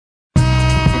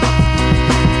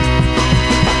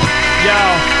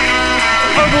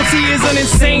Herbal T is an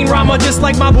insane rhymer, just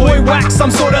like my boy Wax.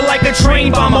 I'm sorta like a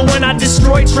train bomber when I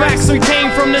destroy tracks. We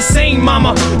came from the same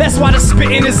mama, that's why the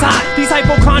spittin' is hot. These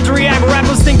hypochondriac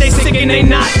rappers think they sick and they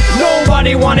not.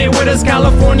 Nobody want it with us,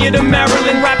 California to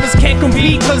Maryland. Rappers can't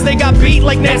compete cause they got beat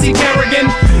like Nancy Kerrigan.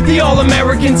 The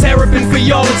all-American terrapin, for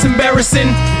y'all it's embarrassing.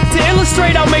 To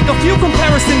illustrate, I'll make a few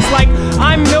comparisons, like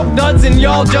I'm Milk Duds and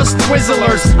y'all just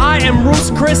Twizzlers. I am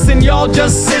Roos Chris and y'all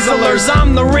just Sizzlers.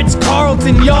 I'm the Ritz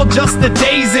Carlton, y'all just the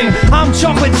Dazin'. I'm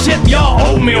chocolate chip, y'all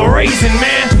oatmeal raisin,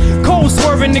 man. Cold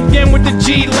swerving again with the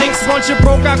G-Links. Bunch of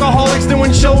broke alcoholics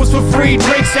doing shows for free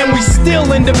drinks. And we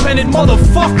still independent,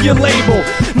 motherfuck your label.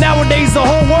 Nowadays the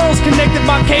whole world's connected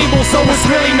by cable, so it's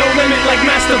really no limit like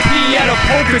Master P at a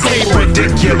poker table.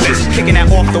 Ridiculous, Kicking that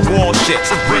off the wall shit.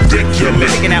 ridiculous,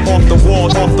 Kicking that off the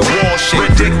wall shit.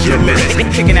 ridiculous.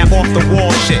 Kicking that off the wall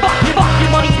shit. Fuck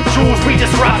your money and jewels, we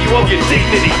just rob you of your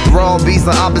dignity. Raw B's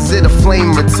the opposite of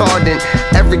flame retardant.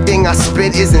 Everything I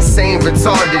spit is insane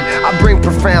retarded. I bring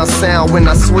profound sound when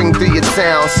I swing through your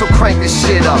town. So crank this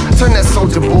shit up, turn that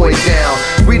soldier boy down.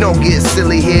 We don't get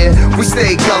silly here, we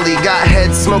stay gully. Got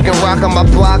heads smoking rock on my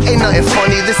block, ain't nothing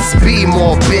funny. This is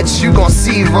B-more, bitch, you gon'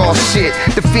 see raw shit.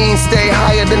 The fiends stay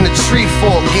higher than the tree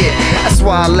fork get. That's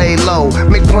why I lay low,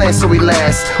 make plans so we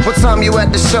last. What time you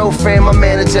at the show, fam? My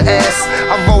manager asks.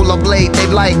 I roll up late, they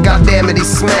like, goddamn it, he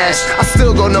smashed. I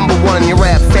still go #1 in your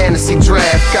rap fantasy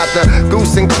draft. Got the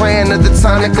goose and cran of the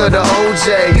tonic of the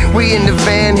OJ. We in the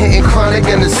van hitting chronic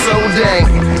and it's so dang.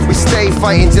 We stay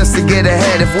fighting just to get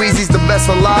ahead. If Weezy's the best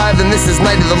alive, then this is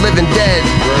Night of the Living Dead.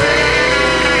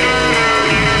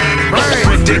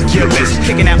 Ridiculous,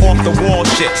 Kicking that off the wall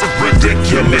shit.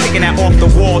 ridiculous, Kicking that off the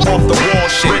wall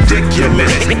shit.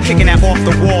 ridiculous. Kicking that off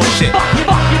the wall shit.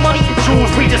 Fuck your money and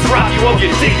jewels, we just rob you of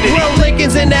your dignity. Well,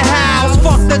 Lincoln's in the house,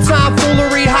 fuck the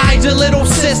tomfoolery. Hide your little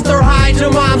sister, hide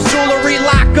your mom's jewelry.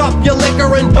 Lock up your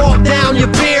liquor and walk down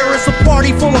your beer. It's a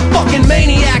party full of fucking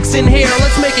maniacs in here,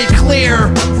 let's make it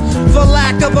clear. For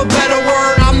lack of a better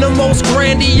word, I'm the most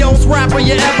grandiose rapper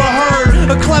you ever heard.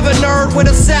 A clever nerd with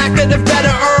a sack of the better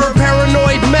herb.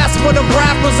 Paranoid mess with the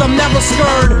rappers, I'm never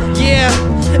scared. Yeah,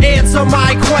 answer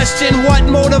my question. What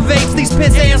motivates these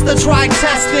piss ants to try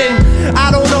testing?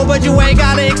 I don't know, but you ain't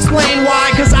gotta explain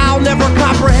why. Cause I'll never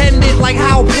comprehend it, like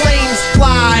how planes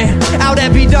fly. Out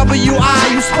at BWI,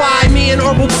 you spy me and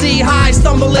Herbal T high,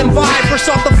 stumbling by. Fresh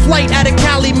off the flight out of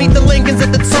Cali, meet the Lincolns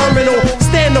at the terminal.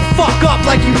 Stand the fuck up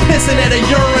like you pissing at a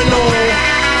urinal.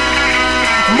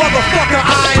 Motherfucker,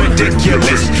 I'm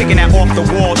Ridiculous, Kicking that off the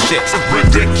wall shit.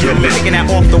 ridiculous, Kicking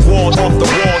that off the wall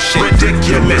shit.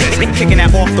 ridiculous. Kicking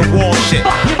that off the wall shit.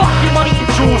 fuck your money and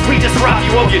jewels, we just rob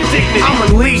you of your dignity. I'm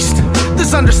unleashed,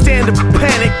 this understandable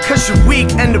panic. Cause you're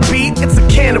weak and the beat, it's a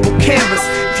cannibal canvas.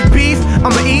 If you beef,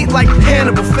 I'ma eat like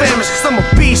Hannibal famished. Cause I'm a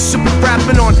beast, should be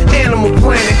rapping on Animal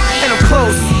Planet. And I'm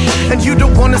close, and you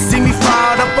don't wanna see me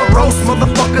fired up. I roast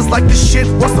motherfuckers like this shit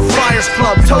was the Friars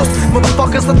Club. Toast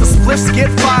motherfuckers, let the spliffs get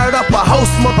fired up. I host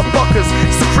motherfuckers,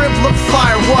 it's the crib look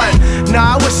fire, what?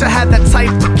 Nah, I wish I had that type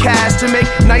of cash to make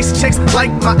nice chicks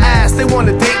like my ass. They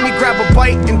wanna date me, grab a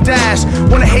bite and dash.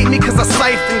 Wanna hate me cause I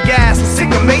siphon gas. I'm sick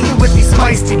of mating with these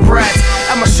feisty brats.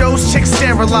 At my shows, chicks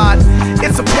stare a lot.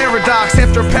 It's a paradox,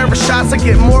 after a pair of shots I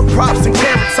get more props than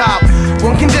Carrot Top.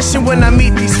 One condition when I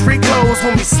meet these freak hoes,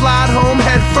 when we slide home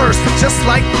head first, just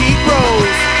like Pete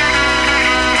Rose.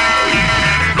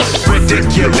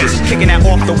 Ridiculous, Kicking that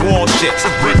off the wall shit.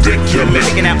 ridiculous,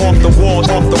 Kicking that off the wall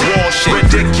shit.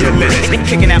 ridiculous.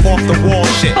 Kicking that off the wall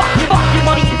shit. Fuck your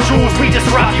money and jewels, we just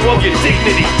rob you of your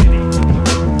dignity.